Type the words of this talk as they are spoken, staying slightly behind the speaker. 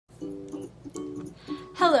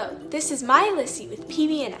Hello, this is Maya Lissy with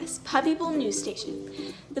PBNS, Puppy Bowl News Station.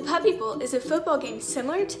 The Puppy Bowl is a football game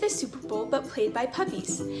similar to the Super Bowl but played by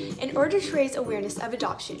puppies, in order to raise awareness of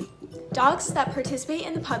adoption. Dogs that participate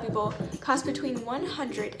in the Puppy Bowl cost between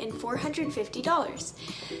 $100 and $450.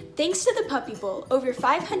 Thanks to the Puppy Bowl, over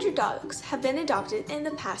 500 dogs have been adopted in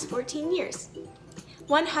the past 14 years.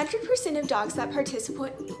 100% of dogs that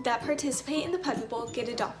participate in the Puppy Bowl get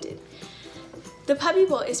adopted. The Puppy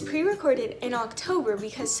Bowl is pre-recorded in October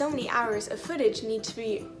because so many hours of footage need to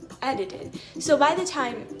be edited. So by the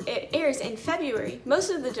time it airs in February, most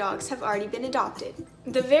of the dogs have already been adopted.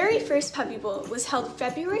 The very first Puppy Bowl was held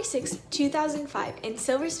February 6, 2005 in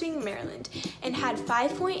Silver Spring, Maryland, and had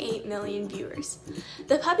 5.8 million viewers.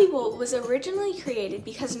 The Puppy Bowl was originally created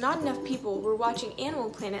because not enough people were watching Animal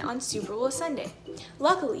Planet on Super Bowl Sunday.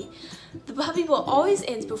 Luckily, the Puppy Bowl always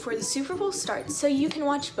ends before the Super Bowl starts, so you can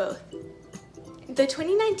watch both. The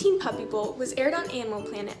 2019 Puppy Bowl was aired on Animal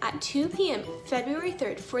Planet at 2 p.m. February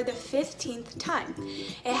 3rd for the 15th time.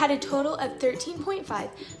 It had a total of 13.5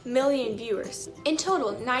 million viewers. In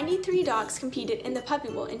total, 93 dogs competed in the Puppy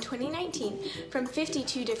Bowl in 2019 from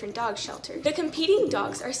 52 different dog shelters. The competing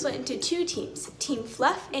dogs are split into two teams, Team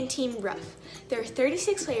Fluff and Team Rough. There are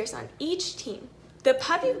 36 players on each team. The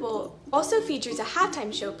Puppy Bowl also features a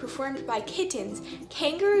halftime show performed by kittens,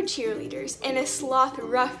 kangaroo cheerleaders, and a sloth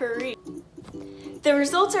referee. The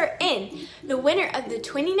results are in. The winner of the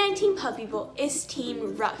 2019 Puppy Bowl is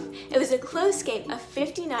Team Rough. It was a close game of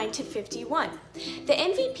 59-51. The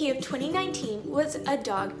MVP of 2019 was a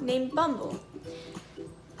dog named Bumble.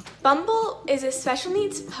 Bumble is a special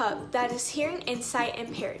needs pup that is hearing and sight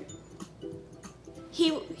impaired.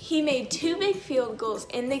 He made 2 big field goals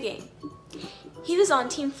in the game. He was on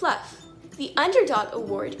Team Fluff. The Underdog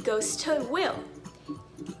Award goes to Will.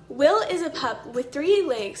 Will is a pup with 3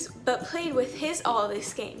 legs, but played with his all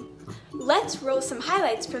this game. Let's roll some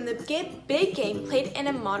highlights from the big game played in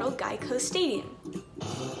a model Geico Stadium.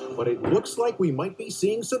 But it looks like we might be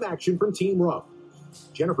seeing some action from Team Rough.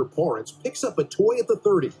 Jennifer Porrance picks up a toy at the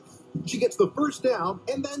 30. She gets the first down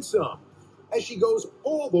and then some, as she goes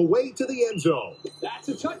all the way to the end zone. That's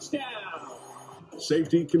a touchdown!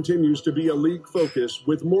 Safety continues to be a league focus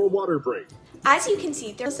with more water break. As you can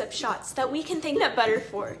see, there's close-up shots that we can thank peanut butter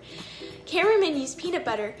for. Cameramen use peanut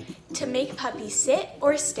butter to make puppies sit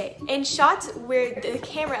or stay. In shots where the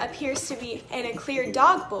camera appears to be in a clear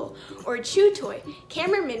dog bowl or chew toy,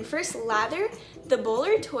 cameramen first lather the bowl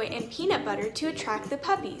or toy in peanut butter to attract the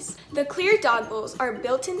puppies. The clear dog bowls are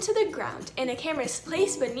built into the ground and a camera is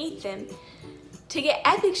placed beneath them to get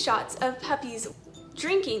epic shots of puppies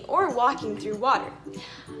drinking or walking through water.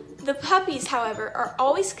 The puppies, however, are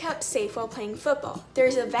always kept safe while playing football.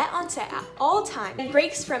 There's a vet on set at all times and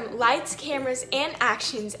breaks from lights, cameras, and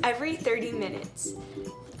actions every 30 minutes.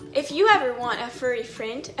 If you ever want a furry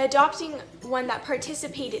friend, adopting one that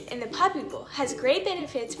participated in the Puppy Bowl has great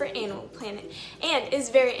benefits for Animal Planet and is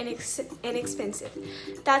very inexpensive.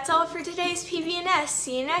 That's all for today's PBNS.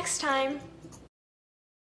 See you next time.